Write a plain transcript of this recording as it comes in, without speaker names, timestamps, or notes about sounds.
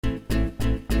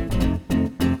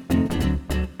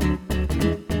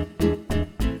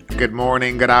good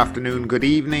morning, good afternoon, good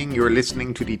evening. You're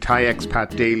listening to the Thai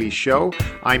Expat Daily Show.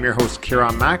 I'm your host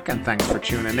Kieran Mack and thanks for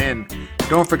tuning in.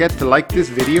 Don't forget to like this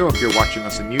video if you're watching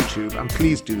us on YouTube and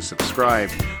please do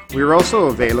subscribe. We're also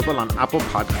available on Apple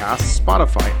Podcasts,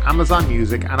 Spotify, Amazon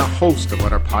Music and a host of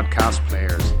other podcast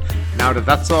players. Now that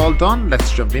that's all done,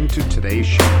 let's jump into today's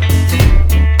show.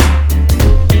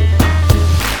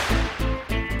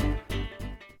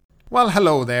 Well,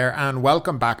 hello there and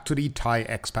welcome back to the Thai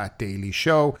Expat Daily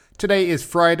Show. Today is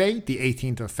Friday, the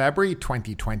 18th of February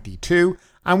 2022,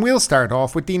 and we'll start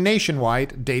off with the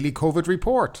nationwide daily COVID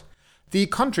report. The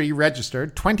country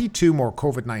registered 22 more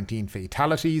COVID-19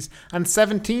 fatalities and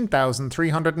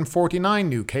 17,349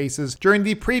 new cases during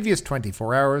the previous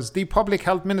 24 hours, the Public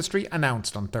Health Ministry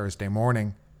announced on Thursday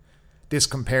morning. This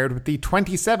compared with the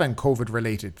 27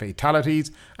 COVID-related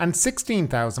fatalities and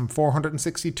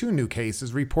 16,462 new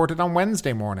cases reported on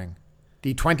Wednesday morning.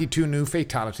 The 22 new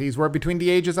fatalities were between the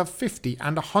ages of 50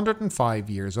 and 105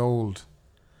 years old.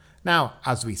 Now,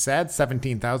 as we said,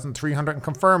 17,300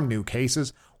 confirmed new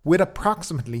cases, with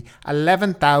approximately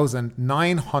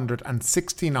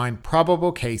 11,969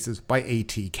 probable cases by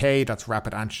ATK, that's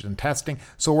rapid antigen testing.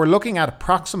 So we're looking at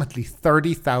approximately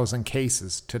 30,000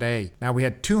 cases today. Now we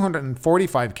had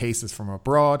 245 cases from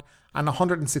abroad and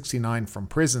 169 from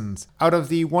prisons. Out of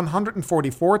the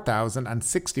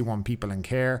 144,061 people in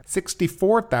care,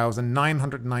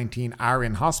 64,919 are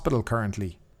in hospital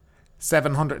currently.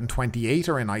 728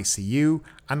 are in ICU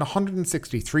and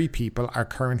 163 people are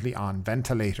currently on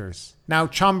ventilators. Now,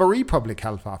 Chonburi Public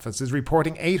Health Office is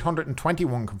reporting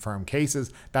 821 confirmed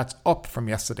cases. That's up from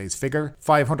yesterday's figure.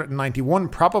 591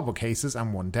 probable cases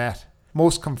and 1 death.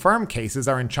 Most confirmed cases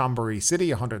are in Chonburi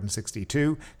City,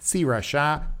 162,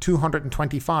 Sirasha,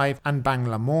 225, and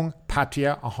Banglamung,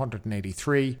 Pattaya,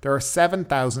 183. There are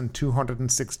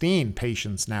 7,216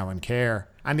 patients now in care.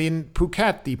 And in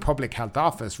Phuket, the Public Health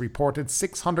Office reported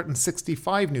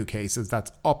 665 new cases.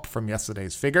 That's up from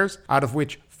yesterday's figures, out of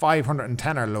which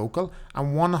 510 are local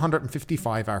and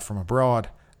 155 are from abroad.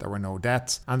 There were no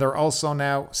deaths, and there are also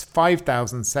now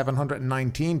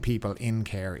 5,719 people in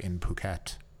care in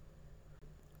Phuket.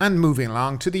 And moving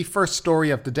along to the first story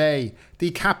of the day,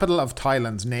 the capital of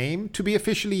Thailand's name to be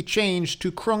officially changed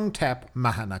to Krung Thep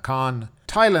Mahanakhon.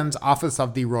 Thailand's Office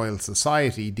of the Royal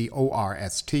Society, the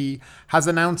ORST, has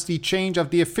announced the change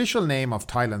of the official name of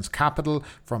Thailand's capital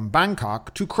from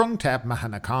Bangkok to Krung Thep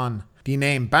Mahanakhon. The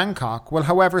name Bangkok will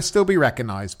however still be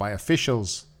recognised by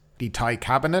officials. The Thai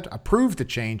cabinet approved the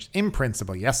change in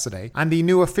principle yesterday, and the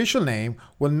new official name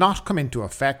will not come into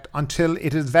effect until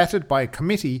it is vetted by a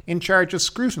committee in charge of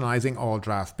scrutinising all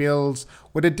draft bills,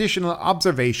 with additional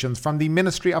observations from the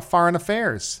Ministry of Foreign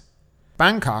Affairs.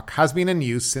 Bangkok has been in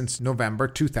use since November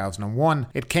 2001.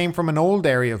 It came from an old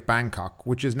area of Bangkok,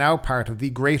 which is now part of the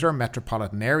greater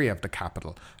metropolitan area of the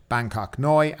capital, Bangkok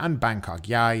Noi and Bangkok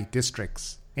Yai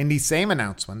districts. In the same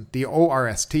announcement, the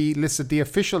ORST listed the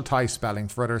official Thai spelling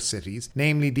for other cities,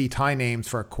 namely the Thai names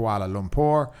for Kuala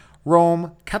Lumpur,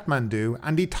 Rome, Kathmandu,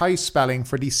 and the Thai spelling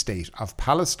for the State of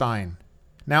Palestine.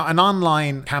 Now, an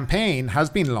online campaign has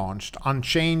been launched on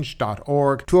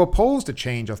change.org to oppose the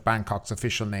change of Bangkok's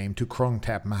official name to Krung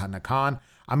Thep Mahanakhon,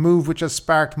 a move which has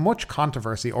sparked much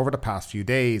controversy over the past few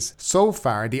days. So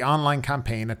far, the online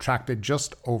campaign attracted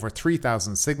just over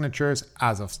 3,000 signatures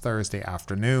as of Thursday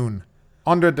afternoon.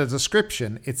 Under the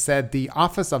description, it said the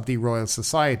Office of the Royal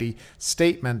Society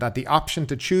statement that the option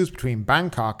to choose between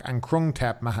Bangkok and Krung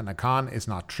Thep Mahanakhon is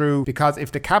not true, because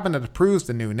if the cabinet approves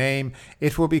the new name,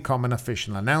 it will become an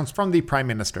official announcement from the Prime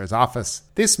Minister's office.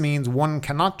 This means one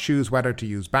cannot choose whether to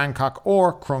use Bangkok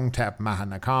or Krung Thep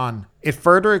Mahanakhon. It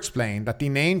further explained that the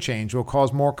name change will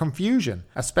cause more confusion,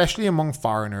 especially among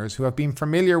foreigners who have been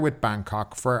familiar with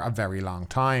Bangkok for a very long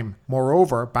time.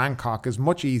 Moreover, Bangkok is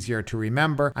much easier to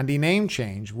remember and the name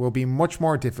change will be much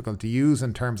more difficult to use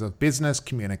in terms of business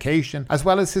communication as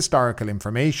well as historical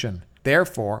information.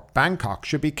 Therefore, Bangkok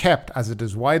should be kept as it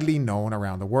is widely known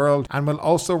around the world and will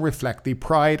also reflect the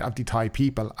pride of the Thai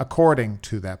people according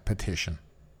to the petition.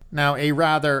 Now, a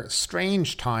rather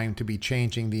strange time to be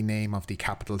changing the name of the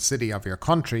capital city of your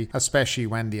country, especially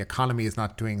when the economy is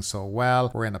not doing so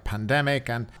well, we're in a pandemic,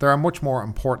 and there are much more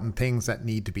important things that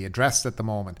need to be addressed at the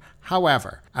moment.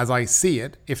 However, as I see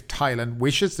it, if Thailand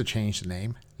wishes to change the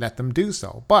name, let them do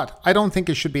so. But I don't think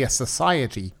it should be a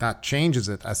society that changes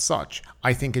it as such.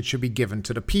 I think it should be given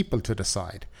to the people to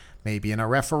decide, maybe in a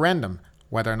referendum.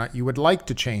 whether or not you would like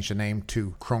to change the name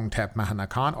to Krung Thep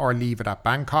Mahanakhon or leave it at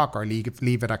Bangkok or leave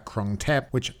it at Krung Thep,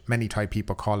 which many Thai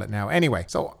people call it now anyway.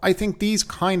 So I think these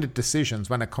kind of decisions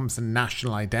when it comes to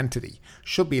national identity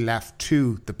should be left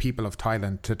to the people of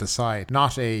Thailand to decide,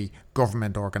 not a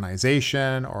government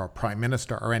organisation or a prime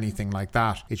minister or anything like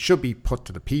that. It should be put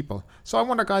to the people. So I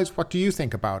wonder, guys, what do you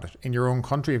think about it in your own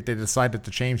country if they decided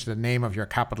to change the name of your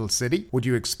capital city? Would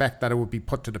you expect that it would be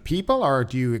put to the people, or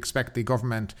do you expect the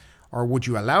government, or would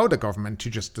you allow the government to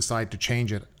just decide to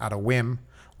change it at a whim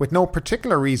with no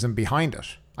particular reason behind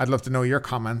it? I'd love to know your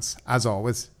comments, as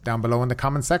always, down below in the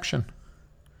comment section.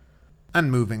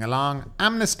 And moving along,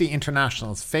 Amnesty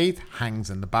International's faith hangs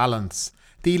in the balance.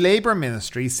 The Labour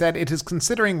Ministry said it is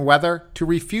considering whether to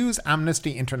refuse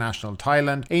Amnesty International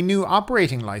Thailand a new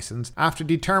operating licence after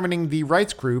determining the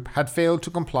rights group had failed to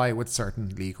comply with certain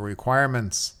legal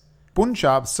requirements.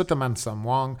 Bunchab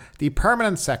Suttamansamwong, the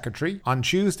permanent secretary, on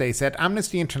Tuesday said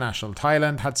Amnesty International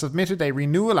Thailand had submitted a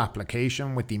renewal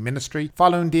application with the ministry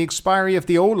following the expiry of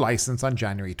the old licence on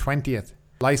January 20th.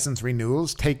 Licence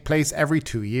renewals take place every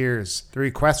 2 years. The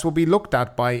request will be looked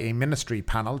at by a ministry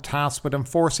panel tasked with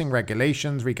enforcing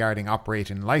regulations regarding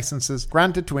operating licences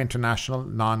granted to international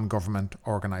non-government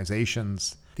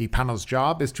organisations. The panel's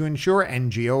job is to ensure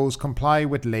NGOs comply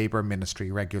with Labour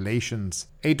Ministry regulations.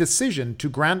 A decision to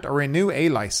grant or renew a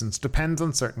licence depends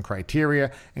on certain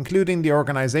criteria, including the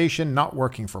organisation not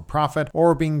working for profit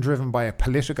or being driven by a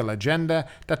political agenda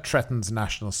that threatens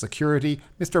national security,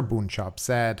 Mr. Bunchab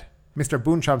said. Mr.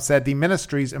 Bunchab said the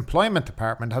ministry's employment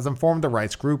department has informed the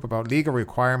rights group about legal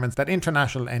requirements that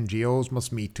international NGOs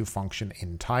must meet to function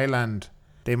in Thailand.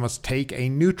 They must take a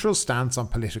neutral stance on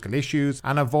political issues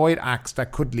and avoid acts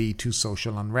that could lead to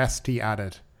social unrest, he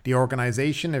added. The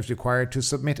organisation is required to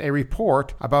submit a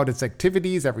report about its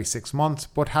activities every 6 months,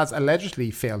 but has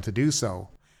allegedly failed to do so.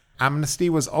 Amnesty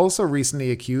was also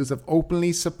recently accused of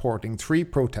openly supporting 3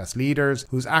 protest leaders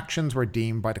whose actions were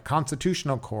deemed by the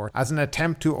Constitutional Court as an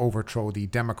attempt to overthrow the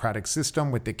democratic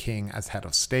system with the king as head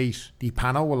of state. The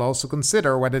panel will also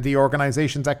consider whether the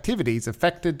organisation's activities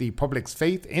affected the public's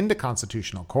faith in the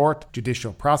Constitutional Court,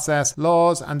 judicial process,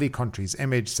 laws and the country's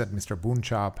image, said Mr.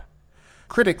 Bunchab.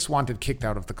 Critics want it kicked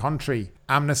out of the country.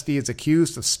 Amnesty is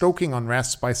accused of stoking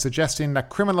unrest by suggesting that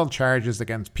criminal charges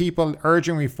against people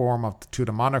urging reform to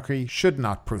the monarchy should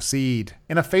not proceed.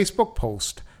 In a Facebook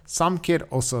post, Samkit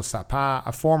Ososapa,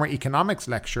 a former economics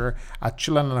lecturer at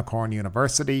Chulalongkorn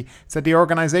University, said the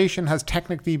organisation has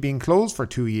technically been closed for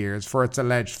 2 years for its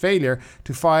alleged failure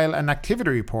to file an activity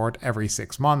report every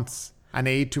 6 months. An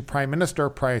aide to Prime Minister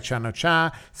Prayut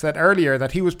Chan-o-cha said earlier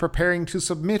that he was preparing to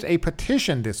submit a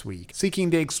petition this week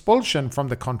seeking the expulsion from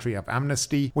the country of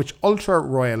Amnesty, which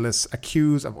ultra-royalists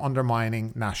accuse of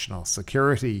undermining national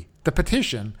security. The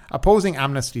petition, opposing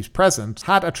Amnesty's presence,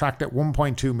 had attracted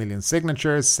 1.2 million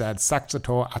signatures, said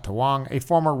Saksato Atawang, a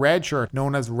former red shirt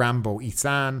known as Rambo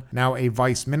Isan, now a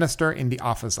vice minister in the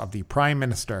office of the Prime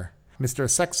Minister. Mr.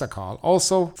 Seksakal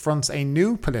also fronts a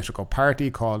new political party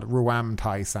called Ruam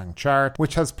Thai Sangchart,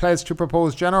 which has pledged to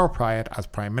propose General Prayut as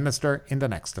Prime Minister in the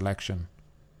next election.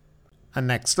 And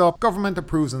next up, government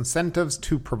approves incentives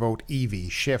to promote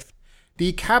EV shift.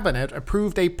 The Cabinet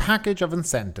approved a package of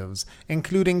incentives,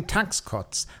 including tax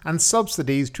cuts and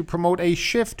subsidies to promote a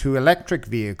shift to electric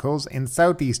vehicles in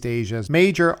Southeast Asia's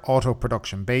major auto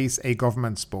production base, a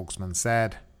government spokesman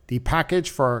said. The package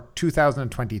for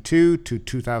 2022 to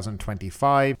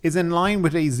 2025 is in line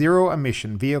with a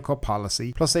zero-emission vehicle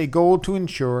policy, plus a goal to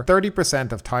ensure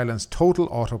 30% of Thailand's total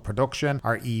auto production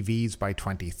are EVs by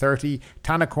 2030,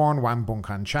 Thanakorn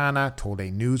Wambungkanchana told a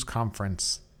news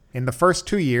conference. In the first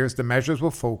 2 years, the measures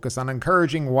will focus on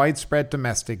encouraging widespread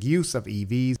domestic use of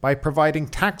EVs by providing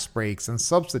tax breaks and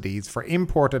subsidies for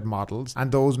imported models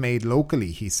and those made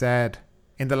locally, he said.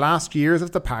 In the last years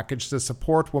of the package, the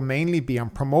support will mainly be on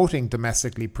promoting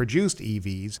domestically produced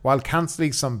EVs while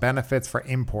cancelling some benefits for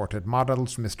imported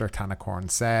models, Mr. Thanakorn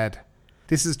said.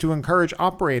 This is to encourage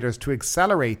operators to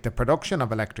accelerate the production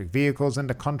of electric vehicles in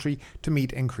the country to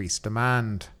meet increased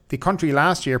demand. The country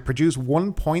last year produced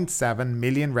 1.7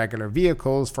 million regular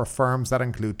vehicles for firms that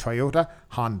include Toyota,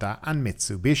 Honda and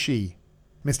Mitsubishi.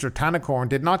 Mr. Thanakorn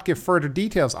did not give further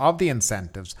details of the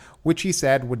incentives, which he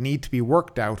said would need to be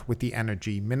worked out with the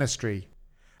Energy Ministry.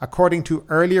 According to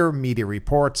earlier media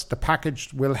reports, the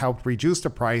package will help reduce the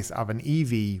price of an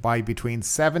EV by between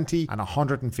 70 and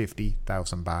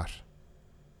 150,000 baht.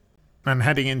 And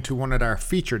heading into one of our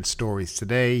featured stories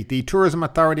today, the Tourism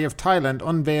Authority of Thailand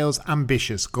unveils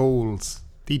ambitious goals.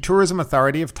 The Tourism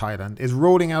Authority of Thailand is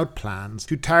rolling out plans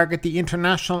to target the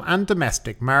international and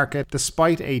domestic market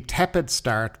despite a tepid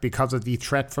start because of the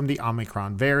threat from the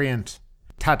Omicron variant.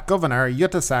 THAT Governor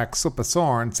Yutasak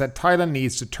Supasorn said Thailand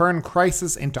needs to turn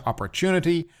crisis into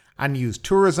opportunity and use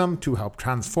tourism to help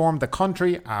transform the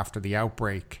country after the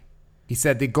outbreak. He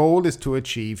said the goal is to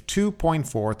achieve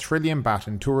 2.4 trillion baht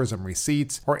in tourism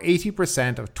receipts, or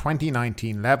 80% of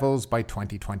 2019 levels by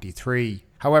 2023.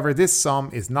 However, this sum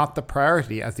is not the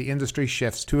priority as the industry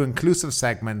shifts to inclusive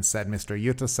segments, said Mr.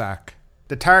 Yutasak.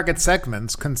 The target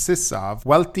segments consists of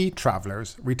wealthy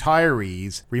travellers,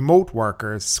 retirees, remote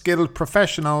workers, skilled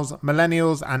professionals,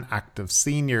 millennials and active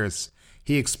seniors.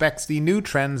 He expects the new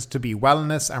trends to be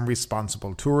wellness and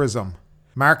responsible tourism.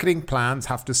 Marketing plans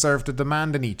have to serve the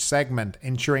demand in each segment,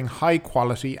 ensuring high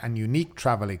quality and unique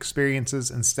travel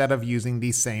experiences instead of using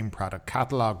the same product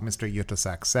catalogue, Mr.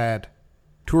 Yutasak said.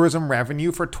 Tourism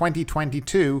revenue for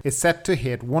 2022 is set to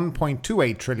hit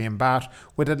 1.28 trillion baht,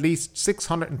 with at least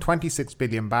 626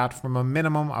 billion baht from a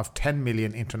minimum of 10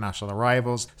 million international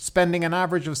arrivals, spending an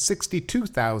average of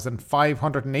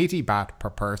 62,580 baht per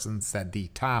person, said the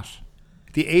TAT.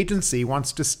 The agency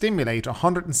wants to stimulate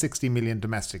 160 million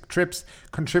domestic trips,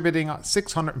 contributing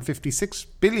 656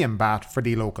 billion baht for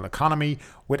the local economy,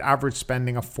 with average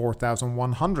spending of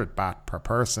 4,100 baht per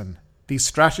person. The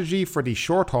strategy for the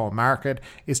short-haul market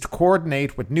is to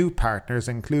coordinate with new partners,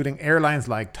 including airlines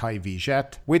like Thai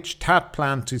VJet, which TAT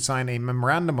plans to sign a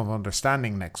memorandum of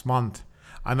understanding next month.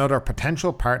 Another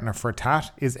potential partner for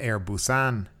TAT is Air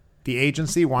Busan. The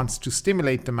agency wants to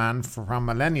stimulate demand from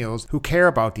millennials who care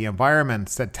about the environment,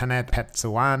 said Tanet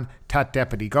Petsuan, TAT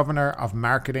Deputy Governor of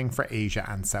Marketing for Asia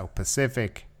and South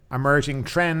Pacific. Emerging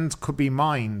trends could be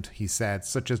mined, he said,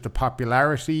 such as the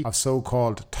popularity of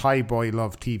so-called Thai boy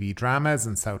love TV dramas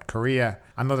in South Korea.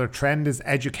 Another trend is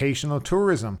educational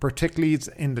tourism, particularly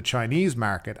in the Chinese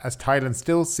market, as Thailand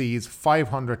still sees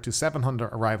 500 to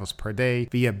 700 arrivals per day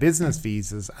via business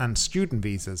visas and student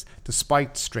visas,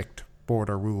 despite strict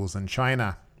border rules in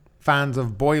China. Fans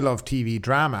of boy love TV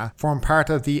drama form part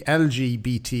of the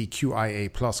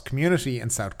LGBTQIA+ community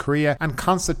in South Korea and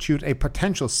constitute a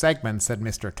potential segment, said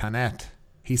Mr. Tanet.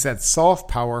 He said soft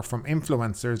power from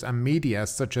influencers and media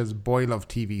such as boy love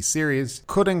TV series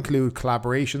could include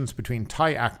collaborations between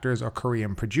Thai actors or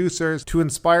Korean producers to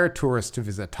inspire tourists to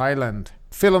visit Thailand.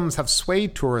 Films have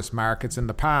swayed tourist markets in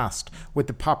the past, with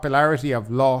the popularity of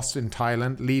Lost in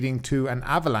Thailand leading to an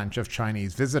avalanche of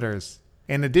Chinese visitors.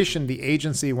 In addition, the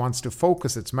agency wants to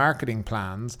focus its marketing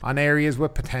plans on areas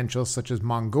with potential such as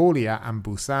Mongolia and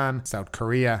Busan, South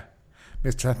Korea.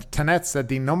 Mr. Tanet said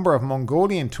the number of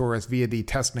Mongolian tourists via the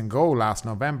Test and Go last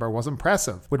November was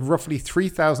impressive, with roughly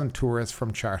 3,000 tourists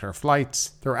from charter flights.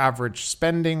 Their average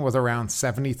spending was around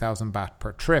 70,000 baht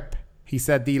per trip. He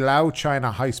said the Lao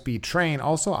China high-speed train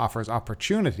also offers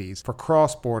opportunities for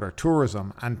cross-border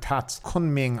tourism, and TAT's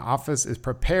Kunming office is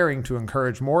preparing to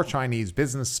encourage more Chinese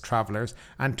business travellers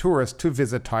and tourists to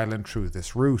visit Thailand through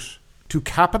this route. To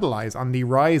capitalise on the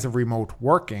rise of remote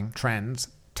working trends,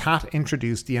 TAT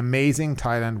introduced the Amazing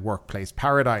Thailand Workplace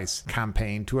Paradise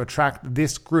campaign to attract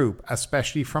this group,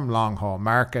 especially from long-haul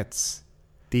markets.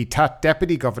 The TAT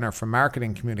Deputy Governor for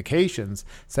Marketing Communications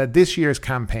said this year's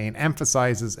campaign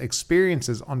emphasises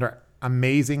experiences under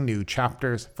amazing new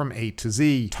chapters from A to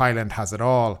Z. Thailand has it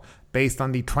all, based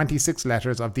on the 26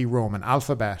 letters of the Roman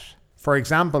alphabet. For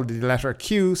example, the letter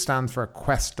Q stands for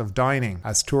Quest of Dining,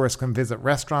 as tourists can visit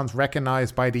restaurants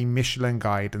recognised by the Michelin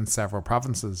Guide in several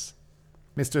provinces.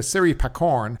 Mr. Siri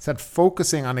Pakorn said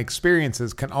focusing on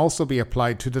experiences can also be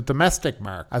applied to the domestic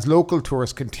market, as local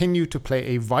tourists continue to play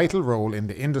a vital role in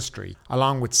the industry,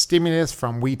 along with stimulus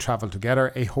from We Travel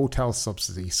Together, a hotel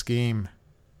subsidy scheme.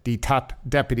 The TAT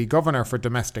Deputy Governor for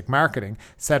Domestic Marketing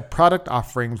said product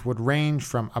offerings would range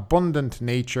from abundant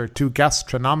nature to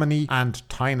gastronomy and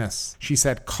Thainess. She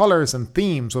said colours and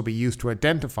themes will be used to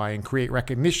identify and create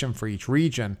recognition for each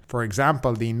region. For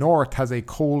example, the North has a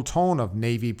cold tone of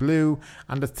navy blue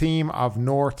and a theme of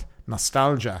North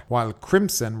nostalgia, while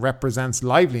crimson represents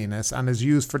liveliness and is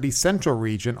used for the central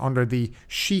region under the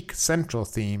chic central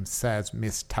theme, says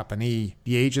Miss Tapani.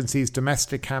 The agency's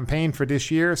domestic campaign for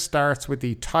this year starts with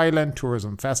the Thailand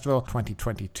Tourism Festival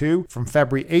 2022 from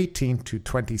February 18th to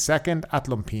 22nd at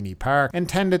Lumpini Park,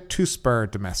 intended to spur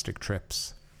domestic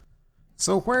trips.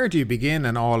 So where do you begin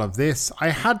in all of this? I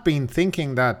had been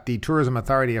thinking that the Tourism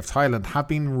Authority of Thailand have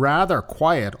been rather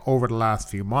quiet over the last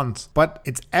few months, but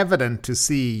it's evident to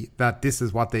see that this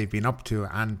is what they've been up to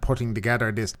and putting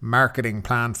together this marketing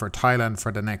plan for Thailand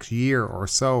for the next year or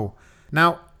so.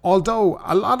 Now, Although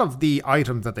a lot of the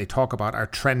items that they talk about are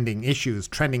trending issues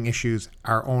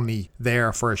are only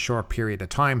there for a short period of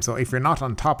time. So if you're not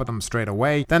on top of them straight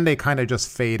away, then they kind of just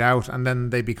fade out and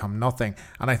then they become nothing.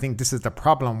 And I think this is the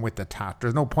problem with the TAT.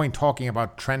 There's no point talking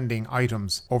about trending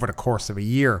items over the course of a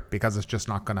year because it's just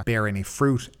not going to bear any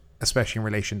fruit, especially in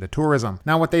relation to tourism.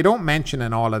 Now, what they don't mention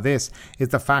in all of this is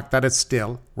the fact that it's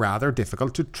still rather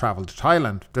difficult to travel to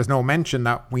Thailand. There's no mention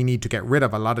that we need to get rid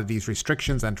of a lot of these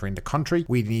restrictions entering the country.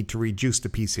 We need to reduce the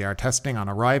PCR testing on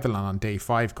arrival and on day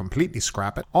 5 completely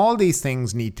scrap it. All these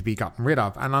things need to be gotten rid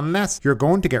of. And unless you're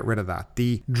going to get rid of that,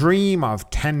 the dream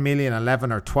of 10 million,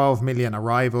 11 or 12 million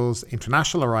arrivals,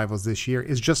 international arrivals this year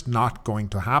is just not going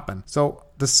to happen. So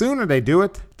the sooner they do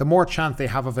it, the more chance they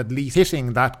have of at least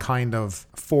hitting that kind of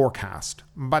forecast.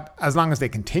 But as long as they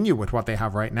continue with what they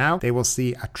have right now, they will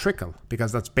see a trickle,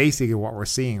 because that's basically what we're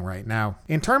seeing right now.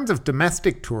 In terms of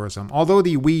domestic tourism, although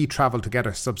the We Travel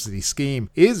Together subsidy scheme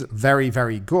is very,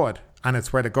 very good, and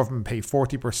it's where the government pay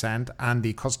 40% and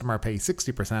the customer pay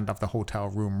 60% of the hotel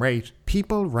room rate,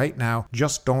 people right now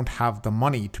just don't have the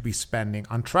money to be spending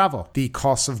on travel. The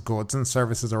costs of goods and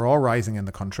services are all rising in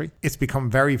the country. It's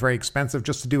become very, very expensive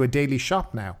just to do a daily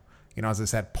shop now. You know, as I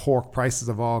said, pork prices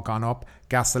have all gone up,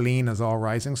 gasoline is all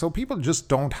rising, so people just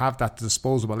don't have that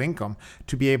disposable income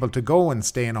to be able to go and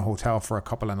stay in a hotel for a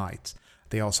couple of nights.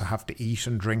 They also have to eat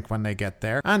and drink when they get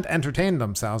there and entertain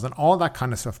themselves, and all that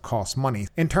kind of stuff costs money.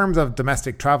 In terms of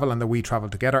domestic travel and the We Travel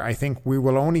Together, I think we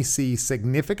will only see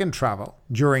significant travel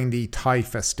during the Thai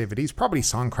festivities. Probably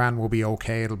Songkran will be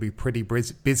okay. It'll be pretty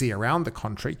busy around the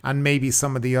country, and maybe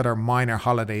some of the other minor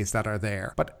holidays that are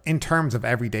there. But in terms of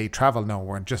everyday travel, no,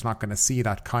 we're just not going to see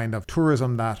that kind of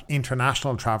tourism that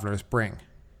international travelers bring.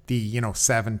 The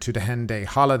 7 to 10 day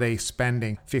holiday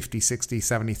spending 50, 60,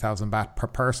 70,000 baht per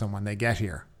person when they get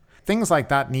here. Things like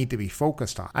that need to be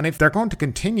focused on. And if they're going to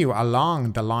continue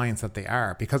along the lines that they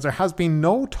are, because there has been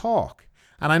no talk,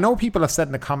 and I know people have said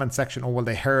in the comment section, oh, well,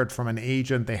 they heard from an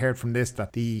agent, they heard from this,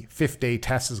 that the 5th day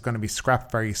test is going to be scrapped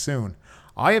very soon.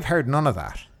 I have heard none of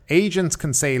that. Agents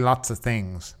can say lots of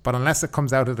things, but unless it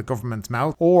comes out of the government's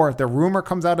mouth or the rumor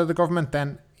comes out of the government,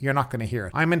 then you're not going to hear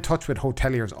it. I'm in touch with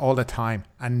hoteliers all the time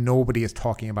and nobody is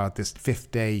talking about this 5th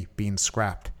day being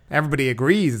scrapped. Everybody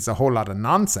agrees it's a whole lot of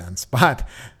nonsense, but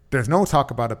there's no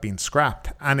talk about it being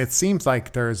scrapped. And it seems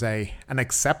like there's an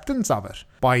acceptance of it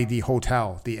by the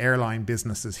hotel, the airline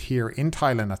businesses here in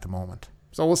Thailand at the moment.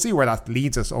 So we'll see where that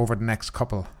leads us over the next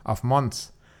couple of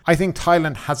months. I think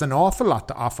Thailand has an awful lot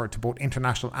to offer to both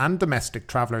international and domestic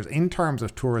travellers in terms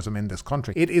of tourism in this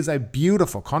country. It is a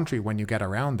beautiful country when you get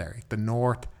around there. The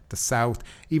north, the south,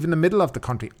 even the middle of the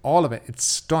country, all of it, it's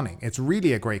stunning. It's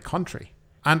really a great country.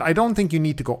 And I don't think you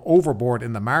need to go overboard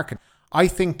in the market. I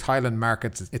think Thailand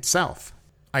markets itself.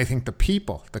 I think the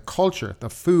people, the culture,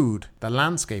 the food, the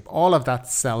landscape, all of that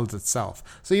sells itself.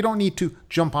 So you don't need to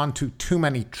jump onto too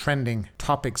many trending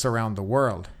topics around the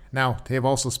world. Now, they've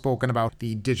also spoken about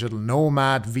the digital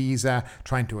nomad visa,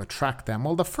 trying to attract them.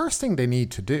 Well, the first thing they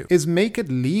need to do is make it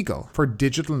legal for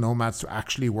digital nomads to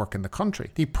actually work in the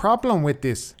country. The problem with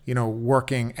this,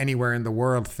 working anywhere in the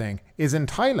world thing is in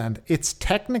Thailand, it's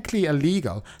technically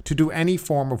illegal to do any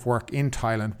form of work in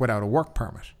Thailand without a work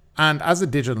permit. And as a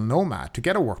digital nomad, to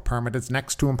get a work permit is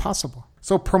next to impossible.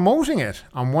 So promoting it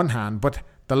on one hand, but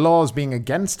the laws being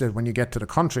against it when you get to the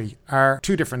country are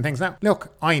two different things. Now,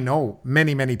 look, I know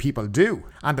many people do,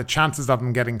 and the chances of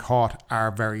them getting caught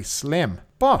are very slim.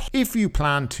 But if you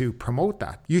plan to promote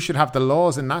that, you should have the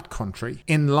laws in that country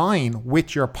in line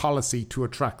with your policy to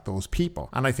attract those people.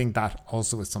 And I think that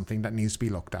also is something that needs to be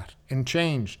looked at and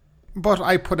changed. But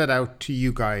I put it out to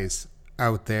you guys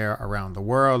out there around the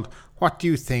world. What do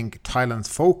you think Thailand's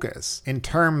focus in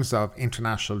terms of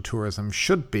international tourism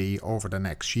should be over the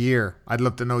next year? I'd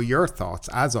love to know your thoughts,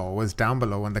 as always, down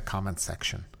below in the comments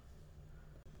section.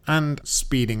 And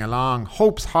speeding along,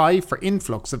 hopes high for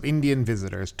influx of Indian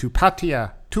visitors to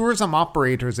Pattaya. Tourism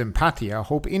operators in Pattaya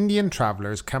hope Indian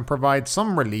travellers can provide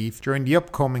some relief during the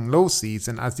upcoming low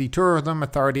season as the Tourism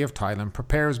Authority of Thailand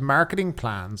prepares marketing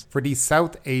plans for the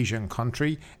South Asian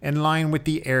country in line with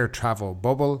the Air Travel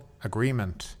Bubble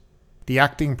Agreement. The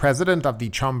acting president of the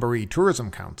Chonburi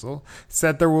Tourism Council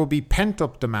said there will be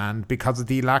pent-up demand because of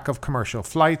the lack of commercial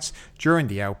flights during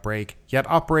the outbreak, yet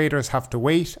operators have to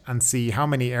wait and see how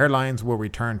many airlines will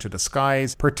return to the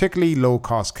skies, particularly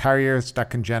low-cost carriers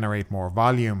that can generate more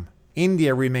volume.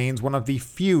 India remains one of the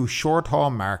few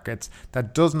short-haul markets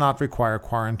that does not require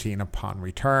quarantine upon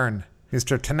return.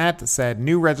 Mr. Tanet said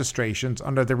new registrations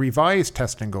under the revised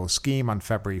Test and Go scheme on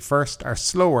February 1st are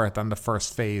slower than the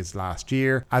first phase last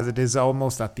year, as it is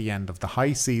almost at the end of the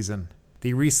high season.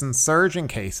 The recent surge in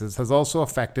cases has also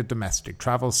affected domestic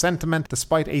travel sentiment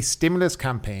despite a stimulus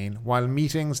campaign, while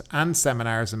meetings and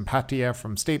seminars in Pattaya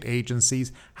from state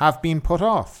agencies have been put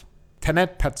off.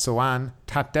 Tenet Petsoan,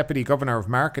 TAT Deputy Governor of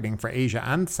Marketing for Asia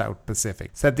and South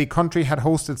Pacific, said the country had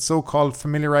hosted so-called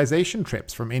familiarization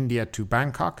trips from India to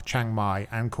Bangkok, Chiang Mai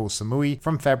and Koh Samui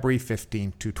from February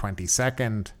 15th to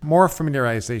 22nd. More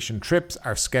familiarization trips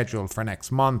are scheduled for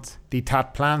next month. The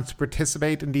TAT plans to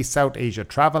participate in the South Asia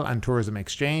Travel and Tourism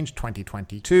Exchange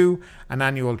 2022, an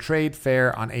annual trade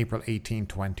fair on April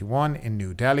 18-21 in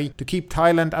New Delhi, to keep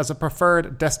Thailand as a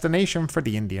preferred destination for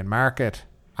the Indian market.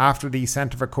 After the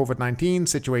Centre for COVID-19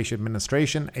 Situation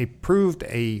Administration approved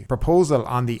a proposal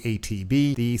on the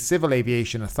ATB, the Civil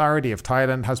Aviation Authority of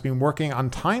Thailand has been working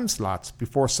on time slots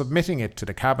before submitting it to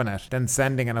the Cabinet, then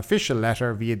sending an official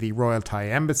letter via the Royal Thai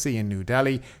Embassy in New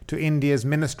Delhi to India's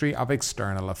Ministry of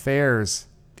External Affairs.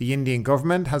 The Indian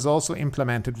government has also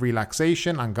implemented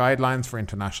relaxation on guidelines for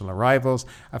international arrivals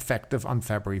effective on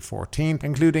February 14th,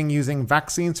 including using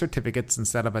vaccine certificates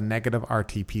instead of a negative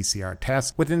RT-PCR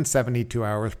test within 72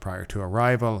 hours prior to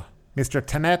arrival. Mr.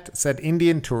 Tenet said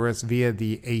Indian tourists via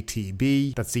the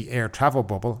ATB, that's the air travel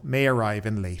bubble, may arrive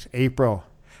in late April.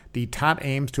 The TAT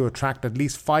aims to attract at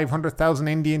least 500,000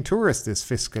 Indian tourists this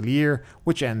fiscal year,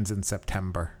 which ends in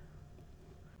September.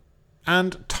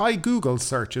 And Thai Google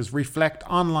searches reflect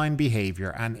online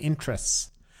behaviour and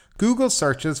interests. Google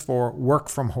searches for work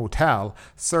from hotel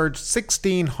surged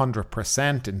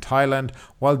 1,600% in Thailand,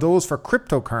 while those for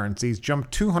cryptocurrencies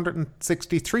jumped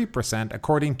 263%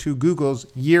 according to Google's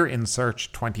Year in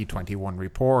Search 2021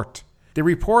 report. The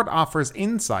report offers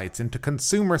insights into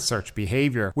consumer search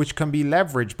behaviour, which can be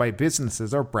leveraged by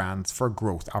businesses or brands for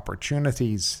growth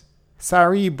opportunities.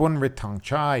 Sari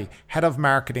Bunritongchai, head of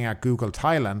marketing at Google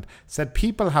Thailand, said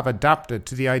people have adapted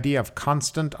to the idea of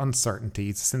constant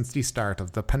uncertainties since the start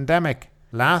of the pandemic.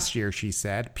 Last year, she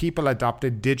said, people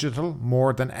adopted digital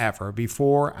more than ever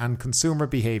before, and consumer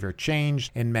behaviour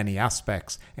changed in many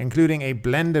aspects, including a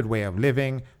blended way of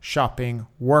living, shopping,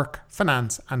 work,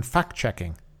 finance and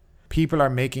fact-checking. People are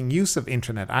making use of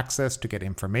internet access to get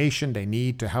information they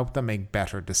need to help them make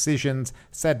better decisions,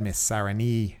 said Ms.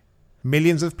 Sarani.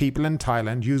 Millions of people in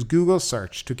Thailand use Google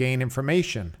search to gain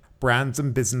information. Brands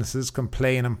and businesses can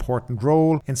play an important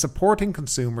role in supporting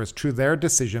consumers through their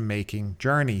decision-making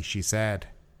journey, she said.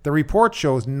 The report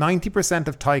shows 90%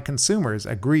 of Thai consumers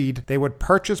agreed they would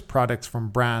purchase products from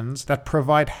brands that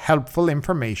provide helpful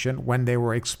information when they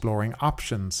were exploring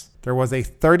options. There was a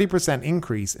 30%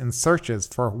 increase in searches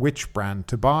for which brand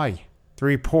to buy. The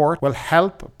report will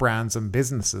help brands and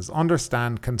businesses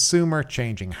understand consumer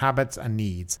changing habits and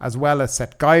needs, as well as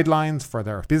set guidelines for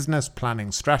their business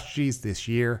planning strategies this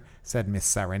year, said Ms.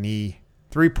 Sarani.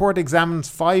 The report examines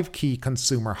 5 key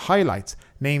consumer highlights,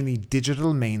 namely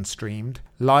digital mainstreamed,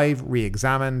 live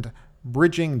re-examined,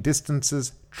 bridging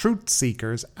distances, truth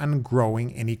seekers, and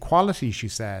growing inequality, she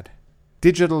said.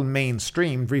 Digital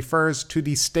mainstreamed refers to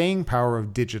the staying power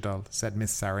of digital, said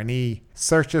Ms. Sarani.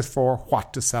 Searches for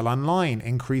what to sell online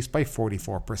increased by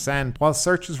 44%, while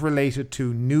searches related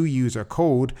to new user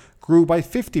code grew by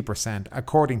 50%,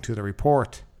 according to the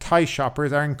report. Thai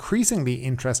shoppers are increasingly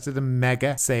interested in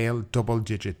mega sale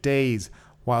double-digit days,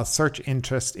 while search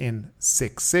interest in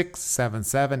 66,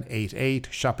 77, 88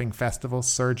 shopping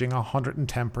festivals surging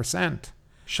 110%.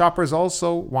 Shoppers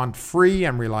also want free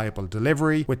and reliable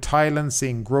delivery, with Thailand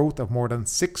seeing growth of more than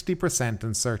 60%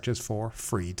 in searches for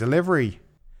free delivery.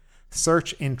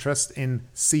 Search interest in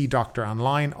See Doctor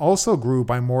Online also grew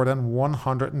by more than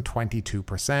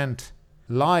 122%.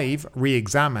 Live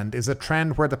re-examined is a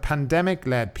trend where the pandemic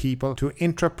led people to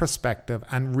introspective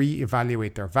and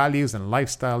re-evaluate their values and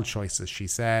lifestyle choices, she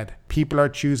said. People are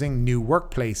choosing new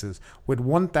workplaces, with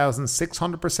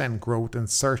 1,600% growth in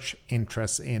search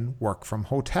interests in work from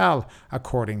hotel,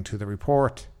 according to the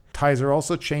report. Thais are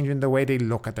also changing the way they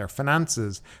look at their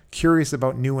finances, curious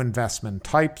about new investment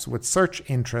types, with search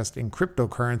interest in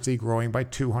cryptocurrency growing by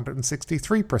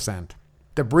 263%.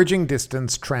 The bridging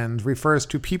distance trend refers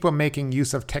to people making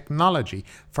use of technology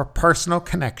for personal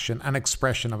connection and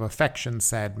expression of affection,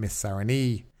 said Ms.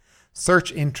 Sarani.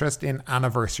 Search interest in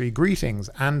anniversary greetings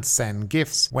and send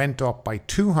gifts went up by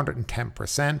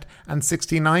 210% and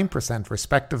 69%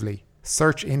 respectively.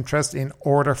 Search interest in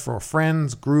order for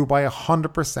friends grew by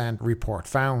 100%, report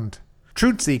found.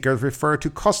 Truth seekers refer to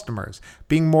customers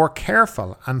being more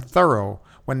careful and thorough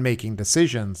when making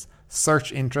decisions.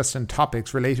 Search interest in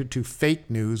topics related to fake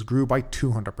news grew by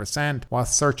 200%, while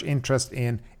search interest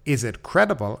in Is it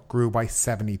credible grew by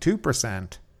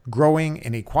 72%. Growing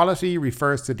inequality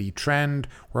refers to the trend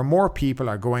where more people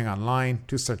are going online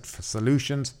to search for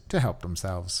solutions to help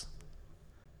themselves.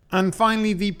 And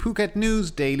finally, the Phuket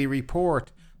News Daily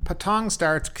Report. Patong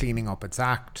starts cleaning up its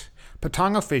act.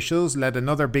 Patong officials led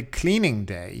another big cleaning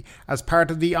day as part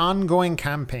of the ongoing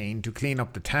campaign to clean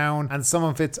up the town and some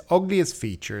of its ugliest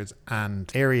features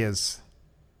and areas.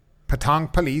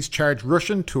 Patong police charge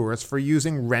Russian tourists for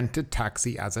using rented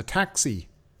taxi as a taxi.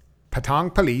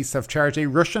 Patong police have charged a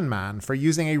Russian man for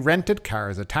using a rented car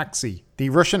as a taxi. The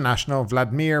Russian national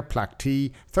Vladimir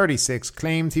Plakty, 36,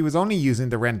 claims he was only using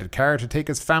the rented car to take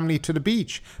his family to the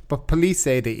beach, but police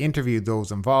say they interviewed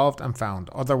those involved and found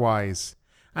otherwise.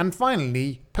 And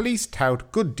finally, police tout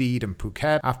good deed in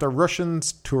Phuket after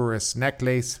Russian's tourist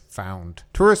necklace found.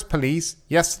 Tourist police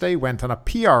yesterday went on a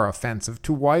PR offensive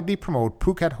to widely promote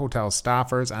Phuket hotel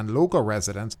staffers and local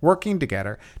residents working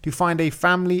together to find a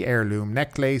family heirloom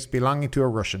necklace belonging to a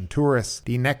Russian tourist.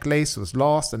 The necklace was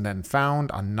lost and then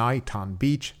found on Nai Ton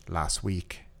Beach last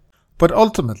week. But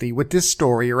ultimately, with this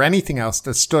story or anything else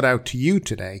that stood out to you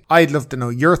today, I'd love to know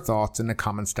your thoughts in the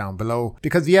comments down below.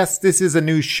 Because yes, this is a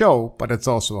news show, but it's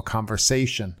also a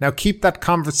conversation. Now keep that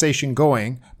conversation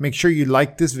going. Make sure you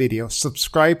like this video,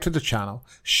 subscribe to the channel,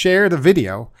 share the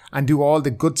video, and do all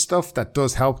the good stuff that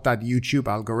does help that YouTube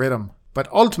algorithm.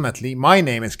 But ultimately, my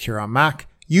name is Kieran Mack.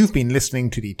 You've been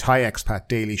listening to the Thai Expat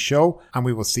Daily Show, and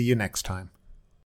we will see you next time.